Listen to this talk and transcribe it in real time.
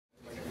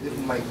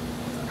like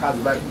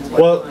cosmetic.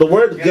 Well, the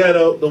word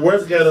ghetto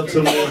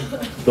to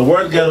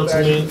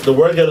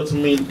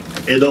me,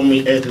 it don't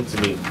mean anything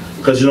to me.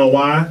 Because you know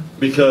why?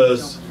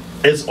 Because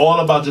it's all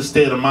about your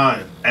state of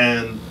mind,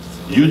 and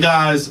you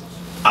guys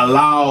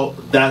allow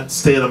that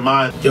state of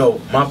mind.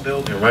 Yo, my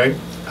building, right?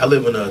 I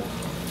live in a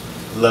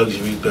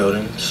luxury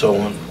building, so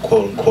on,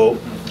 quote unquote.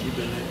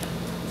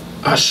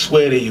 I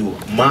swear to you,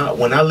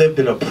 when I lived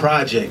in the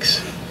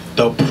projects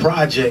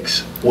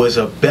was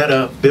a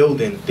better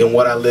building than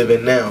what I live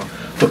in now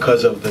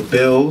because of the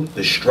build,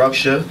 the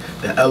structure,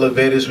 the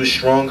elevators were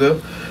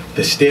stronger,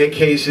 the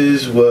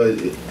staircases were,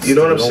 you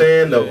know what I'm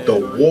saying?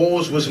 The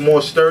walls was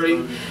more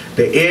sturdy,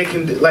 the air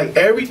like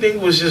everything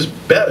was just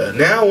better.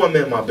 Now I'm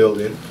in my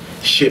building,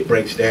 shit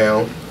breaks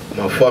down,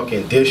 my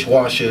fucking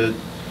dishwasher,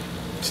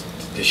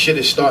 the shit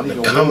is starting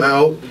to come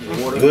out.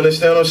 You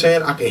understand what I'm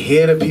saying? I can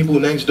hear the people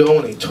next door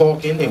when they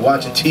talking, they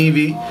watching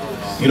TV.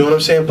 You know what I'm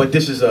saying? But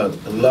this is a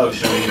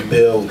luxury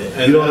building.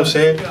 You know what I'm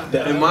saying?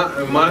 In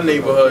my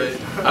neighborhood,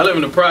 I live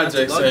in the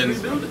projects,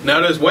 and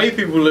now there's white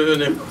people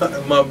living in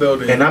my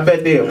building. And I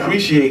bet they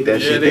appreciate that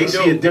shit. They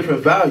see a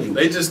different value.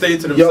 They just stay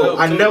to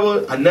themselves.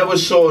 Yo, I never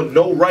saw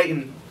no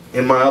writing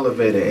in my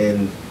elevator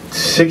in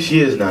 6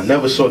 years now.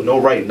 Never saw no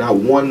writing, not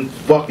one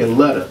fucking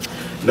letter,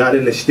 not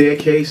in the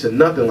staircase or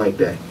nothing like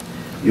that.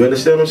 You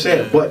understand what I'm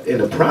saying? But in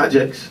the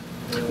projects,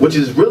 which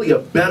is really a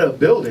better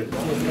building.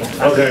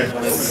 Okay,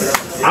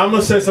 I'm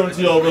gonna say something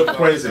to y'all real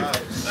crazy.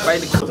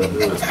 I'm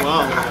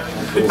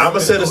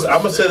gonna say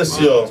this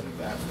to y'all.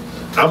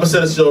 I'm gonna say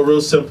this to y'all real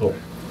simple.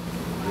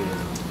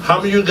 How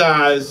many of you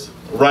guys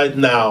right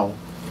now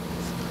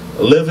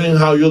living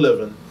how you're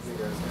living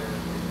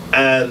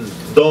and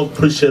don't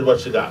appreciate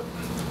what you got?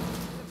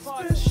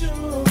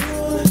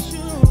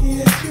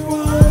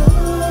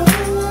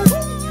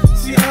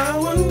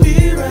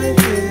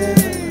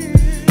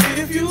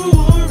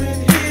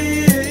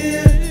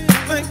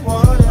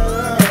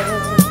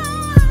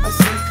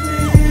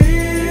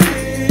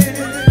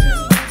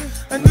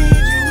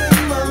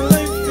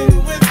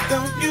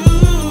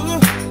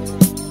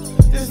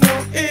 There's no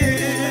end.